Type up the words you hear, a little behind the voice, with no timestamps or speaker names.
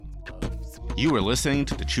You are listening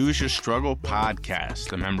to the Choose Your Struggle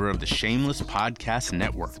podcast, a member of the Shameless Podcast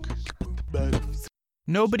Network.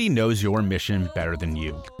 Nobody knows your mission better than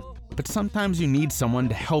you, but sometimes you need someone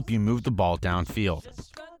to help you move the ball downfield.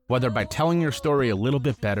 Whether by telling your story a little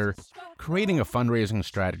bit better, creating a fundraising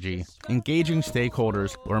strategy, engaging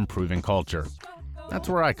stakeholders, or improving culture. That's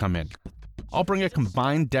where I come in. I'll bring a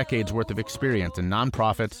combined decade's worth of experience in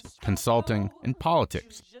nonprofits, consulting, and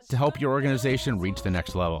politics to help your organization reach the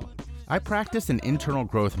next level. I practice an internal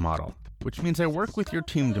growth model, which means I work with your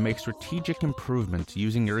team to make strategic improvements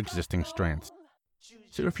using your existing strengths.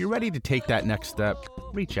 So if you're ready to take that next step,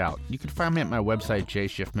 reach out. You can find me at my website,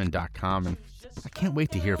 jschiffman.com, and I can't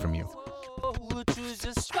wait to hear from you. Choose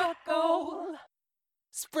your struggle.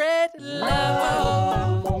 Spread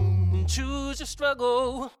love. Choose your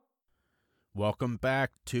struggle. Welcome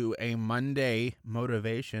back to a Monday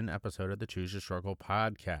motivation episode of the Choose Your Struggle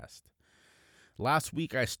podcast. Last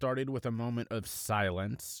week, I started with a moment of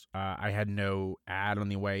silence. I had no ad on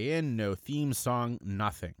the way in, no theme song,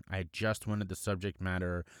 nothing. I just wanted the subject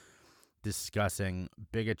matter discussing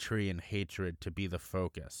bigotry and hatred to be the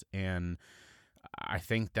focus. And I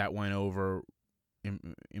think that went over,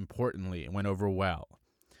 importantly, it went over well.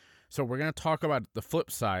 So we're going to talk about the flip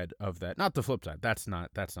side of that. Not the flip side. That's not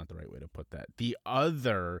the right way to put that. The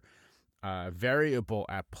other variable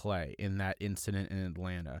at play in that incident in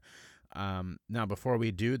Atlanta. Now, before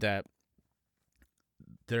we do that,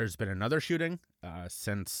 there's been another shooting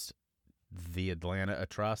since the Atlanta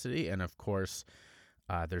atrocity. And, of course,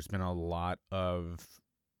 there's been a lot of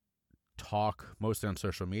talk, mostly on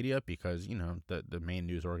social media, because, you know, the main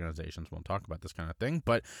news organizations won't talk about this kind of thing,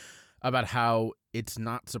 but about how it's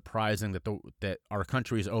not surprising that our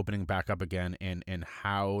country is opening back up again, and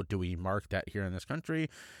how do we mark that here in this country?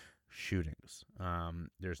 Shootings.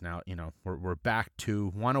 There's now, you know, we're back to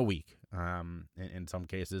one a week. In some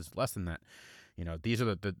cases, less than that. You know, these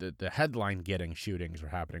are the headline-getting shootings are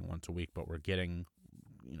happening once a week, but we're getting,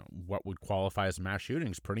 you know, what would qualify as mass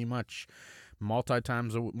shootings pretty much multiple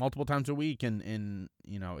times a week, and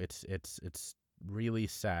you know, it's really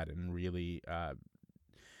sad and really.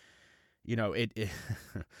 You know, it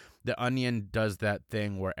The Onion does that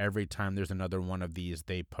thing where every time there's another one of these,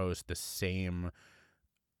 they post the same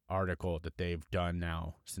article that they've done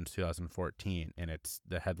now since 2014, and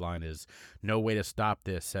the headline is "No way to stop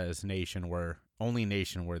this," says only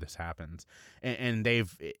nation where this happens, and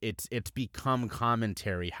it's become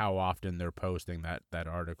commentary how often they're posting that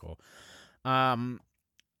article. You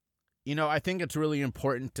know, I think it's really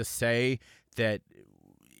important to say that,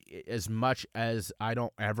 as much as I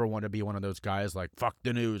don't ever want to be one of those guys like fuck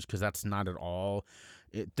the news, because that's not at all.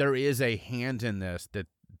 There is a hand in this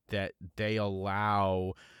that they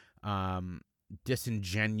allow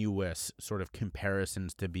disingenuous sort of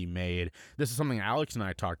comparisons to be made. This is something Alex and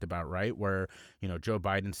I talked about, right? Where, you know, Joe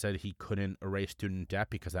Biden said he couldn't erase student debt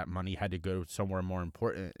because that money had to go somewhere more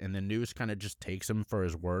important, and the news kind of just takes him for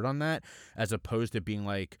his word on that, as opposed to being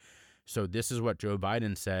like, so this is what Joe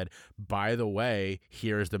Biden said. By the way,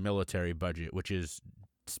 here's the military budget, which is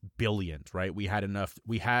billions, right? We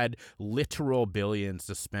had literal billions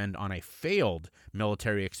to spend on a failed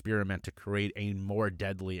military experiment to create a more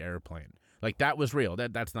deadly airplane. Like, that was real.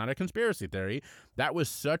 That's not a conspiracy theory. That was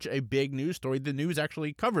such a big news story. The news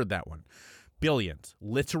actually covered that one. Billions,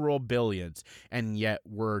 literal billions, and yet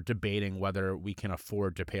we're debating whether we can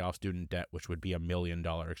afford to pay off student debt, which would be $1 million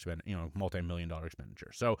multi-million-dollar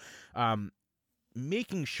expenditure. So,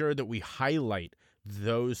 making sure that we highlight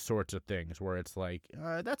those sorts of things where it's like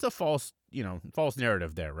that's a false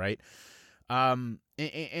narrative there, right? And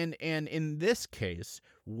in this case,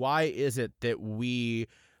 why is it that we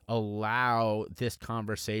allow this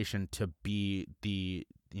conversation to be the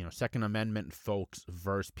Second Amendment folks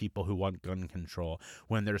versus people who want gun control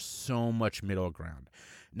when there's so much middle ground?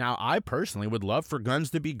 Now, I personally would love for guns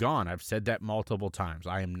to be gone. I've said that multiple times.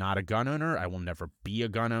 I am not a gun owner. I will never be a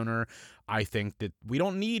gun owner. I think that we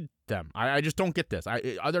don't need them. I just don't get this.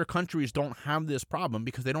 Other countries don't have this problem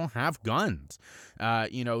because they don't have guns. There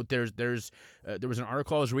was an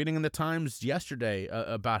article I was reading in the Times yesterday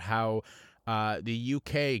about how the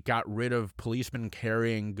UK got rid of policemen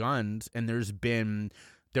carrying guns, and there's been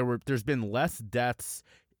less deaths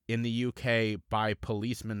in the UK by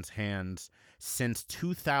policemen's hands since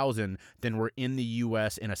 2000 than were in the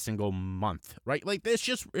US in a single month, right? Like, it's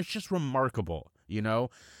just remarkable, you know?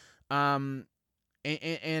 And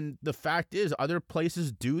the fact is, other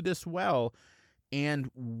places do this well,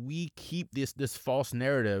 and we keep this false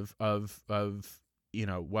narrative of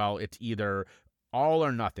well, it's either all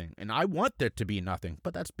or nothing. And I want there to be nothing,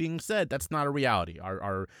 but that's being said, that's not a reality.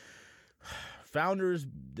 Our founders,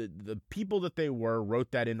 the people that they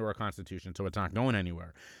wrote that into our Constitution, so it's not going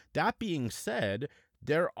anywhere. That being said,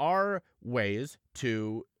 there are ways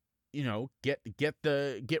to, get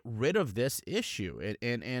rid of this issue,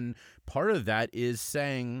 and part of that is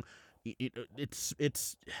saying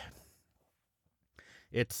it's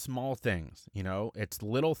small things, it's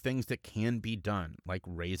little things that can be done, like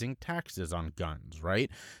raising taxes on guns,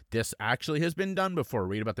 right? This actually has been done before.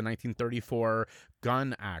 Read about the 1934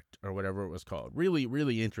 Gun Act or whatever it was called. Really,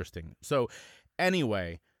 really interesting. So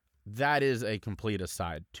anyway, that is a complete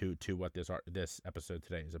aside to what this episode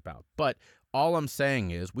today is about. But all I'm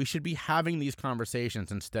saying is we should be having these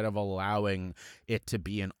conversations instead of allowing it to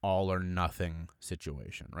be an all or nothing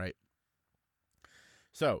situation, right?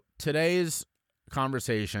 So today's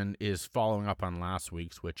conversation is following up on last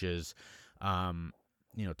week's, which is,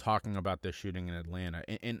 talking about the shooting in Atlanta,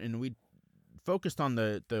 and we focused on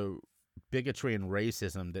the bigotry and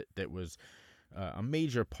racism that was a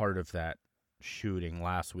major part of that shooting in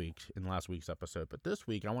last week's episode. But this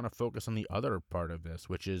week, I want to focus on the other part of this,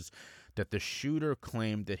 which is that the shooter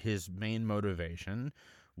claimed that his main motivation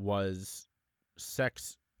was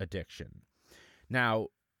sex addiction. Now,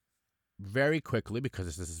 very quickly,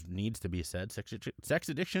 because this needs to be said, sex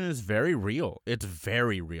addiction is very real. It's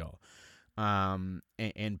very real. And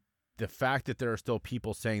the fact that there are still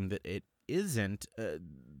people saying that it isn't,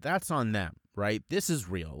 that's on them, right? This is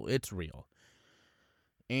real. It's real.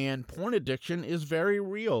 And porn addiction is very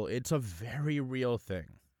real. It's a very real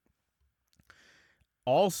thing.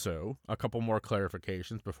 Also, a couple more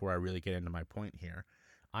clarifications before I really get into my point here.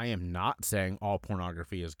 I am not saying all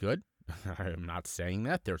pornography is good. I am not saying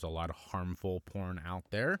that. There's a lot of harmful porn out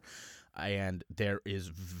there, and there is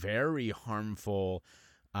very harmful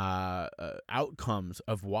outcomes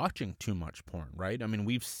of watching too much porn, right? I mean,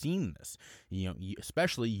 we've seen this,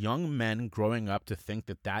 especially young men growing up to think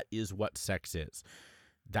that is what sex is.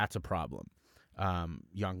 That's a problem.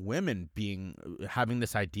 Young women having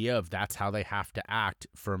this idea of that's how they have to act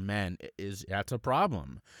for men that's a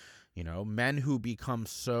problem. Men who become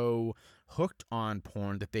so hooked on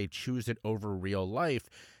porn that they choose it over real life,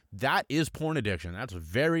 that is porn addiction. That's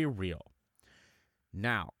very real.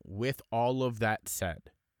 Now, with all of that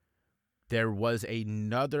said, there was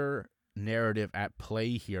another narrative at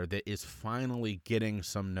play here that is finally getting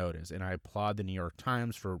some notice, and I applaud the New York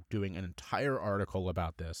Times for doing an entire article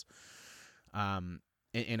about this.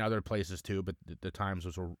 In other places too, but the Times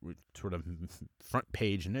was sort of front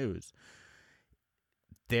page news.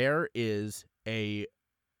 There is a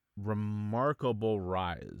remarkable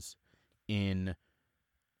rise in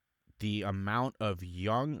the amount of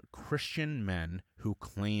young Christian men who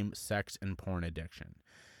claim sex and porn addiction.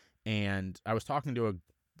 And I was talking to a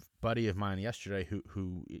buddy of mine yesterday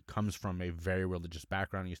who comes from a very religious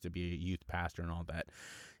background, used to be a youth pastor and all that.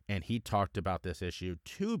 And he talked about this issue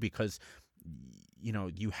too, because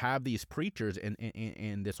you have these preachers,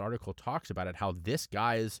 and this article talks about it, how this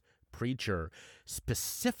guy's preacher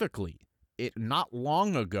specifically, not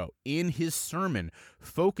long ago in his sermon,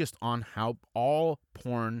 focused on how all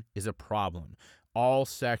porn is a problem. All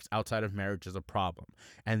sex outside of marriage is a problem.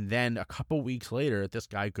 And then a couple weeks later, this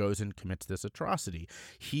guy goes and commits this atrocity.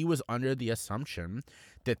 He was under the assumption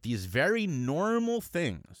that these very normal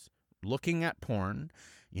things, looking at porn,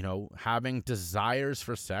 having desires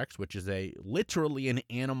for sex, which is literally an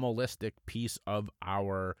animalistic piece of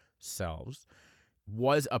ourselves,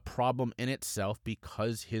 was a problem in itself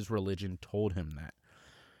because his religion told him that.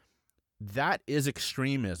 That is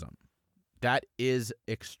extremism. That is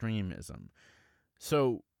extremism.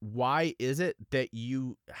 So why is it that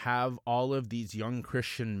you have all of these young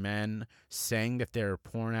Christian men saying that they're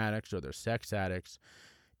porn addicts or they're sex addicts?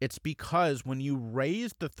 It's because when you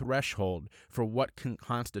raise the threshold for what can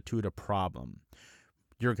constitute a problem,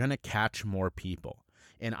 you're going to catch more people.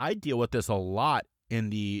 And I deal with this a lot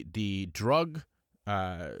in the drug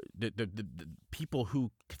the people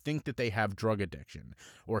who think that they have drug addiction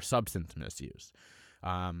or substance misuse.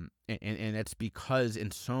 And it's because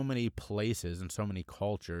in so many places, in so many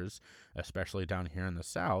cultures, especially down here in the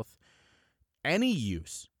South, any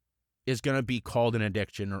use is going to be called an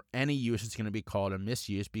addiction, or any use is going to be called a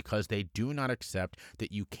misuse, because they do not accept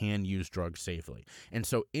that you can use drugs safely. And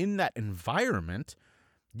so in that environment,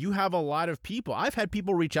 you have a lot of people. I've had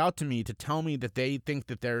people reach out to me to tell me that they think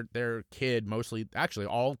that their kid, mostly, actually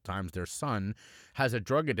all times their son, has a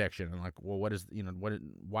drug addiction. And like, well,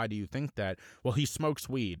 why do you think that? Well, he smokes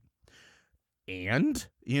weed. And,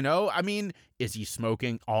 I mean, is he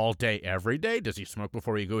smoking all day, every day? Does he smoke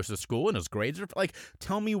before he goes to school and his grades are like,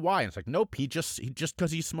 tell me why. And it's like, nope, he just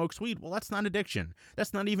because he smokes weed. Well, that's not addiction.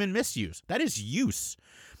 That's not even misuse. That is use.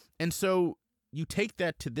 And so you take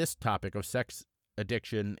that to this topic of sex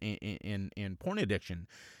addiction and porn addiction,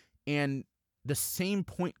 and the same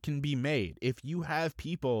point can be made. If you have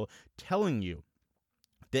people telling you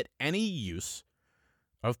that any use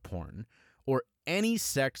of porn or any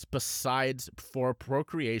sex besides for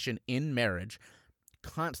procreation in marriage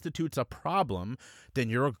constitutes a problem, then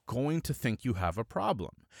you're going to think you have a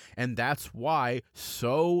problem. And that's why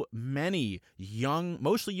so many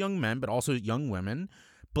mostly young men, but also young women,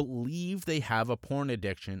 believe they have a porn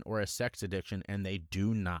addiction or a sex addiction, and they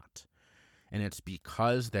do not. And it's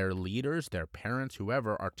because their leaders, their parents,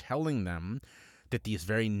 whoever, are telling them that these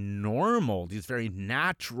very normal, these very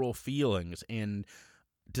natural feelings and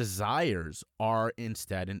desires are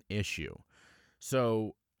instead an issue.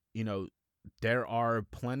 So, there are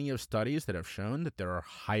plenty of studies that have shown that there are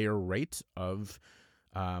higher rates of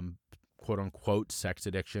quote-unquote sex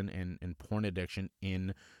addiction and porn addiction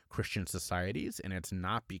in Christian societies, and it's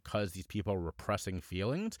not because these people are repressing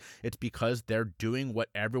feelings. It's because they're doing what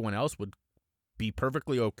everyone else would be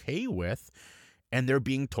perfectly okay with, and they're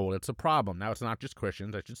being told it's a problem. Now, it's not just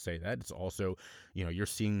Christians, I should say that. It's also, you're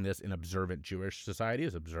seeing this in observant Jewish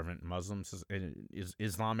societies, observant Muslims,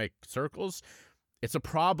 Islamic circles. It's a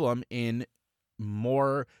problem in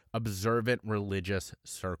more observant religious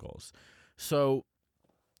circles. So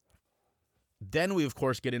then we, of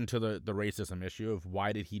course, get into the racism issue of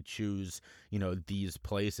why did he choose, these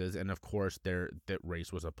places. And, of course, that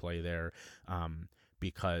race was a play there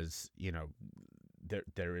because,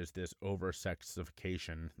 there is this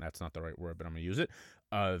over-sexification, that's not the right word, but I'm going to use it,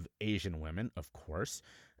 of Asian women, of course.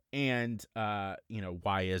 And,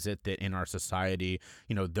 why is it that in our society,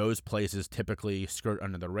 those places typically skirt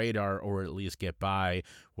under the radar or at least get by,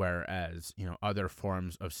 whereas, other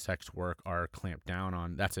forms of sex work are clamped down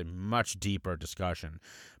on? That's a much deeper discussion.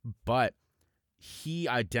 But he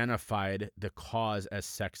identified the cause as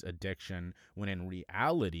sex addiction when in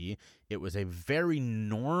reality, it was a very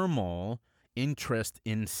normal interest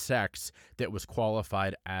in sex that was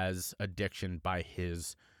qualified as addiction by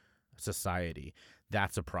his society.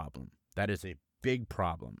 That's a problem. That is a big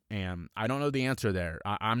problem. And I don't know the answer there.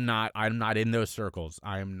 I'm not in those circles.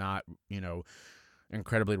 I am not,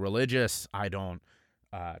 incredibly religious. I don't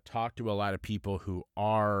talk to a lot of people who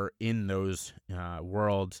are in those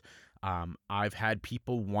worlds. I've had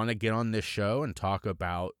people want to get on this show and talk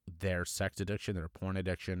about their sex addiction, their porn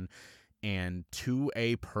addiction, and to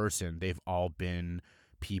a person, they've all been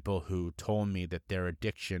people who told me that their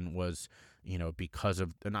addiction was, not because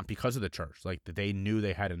of the church. Like, they knew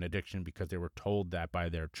they had an addiction because they were told that by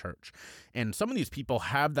their church. And some of these people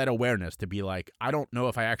have that awareness to be like, I don't know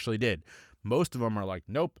if I actually did. Most of them are like,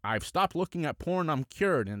 nope, I've stopped looking at porn, I'm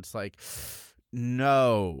cured. And it's like,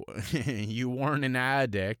 no, you weren't an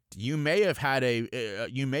addict. You may have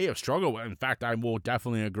you may have struggled with it. In fact, I will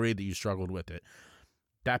definitely agree that you struggled with it.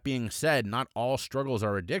 That being said, not all struggles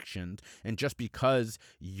are addictions, and just because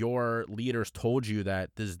your leaders told you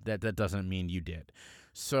that doesn't mean you did.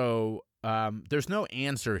 So there's no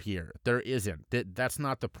answer here. There isn't. That's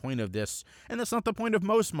not the point of this, and that's not the point of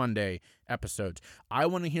most Monday episodes. I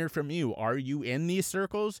want to hear from you. Are you in these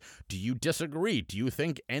circles? Do you disagree? Do you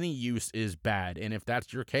think any use is bad? And if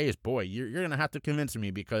that's your case, boy, you're going to have to convince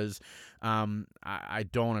me because I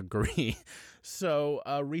don't agree. So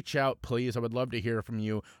reach out, please. I would love to hear from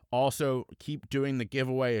you. Also, keep doing the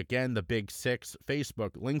giveaway. Again, the Big Six: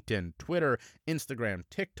 Facebook, LinkedIn, Twitter, Instagram,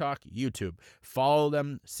 TikTok, YouTube. Follow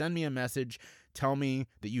them. Send me a message. Tell me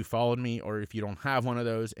that you followed me, or if you don't have one of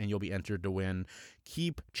those, and you'll be entered to win.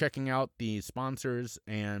 Keep checking out the sponsors,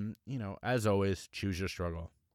 and, as always, choose your struggle.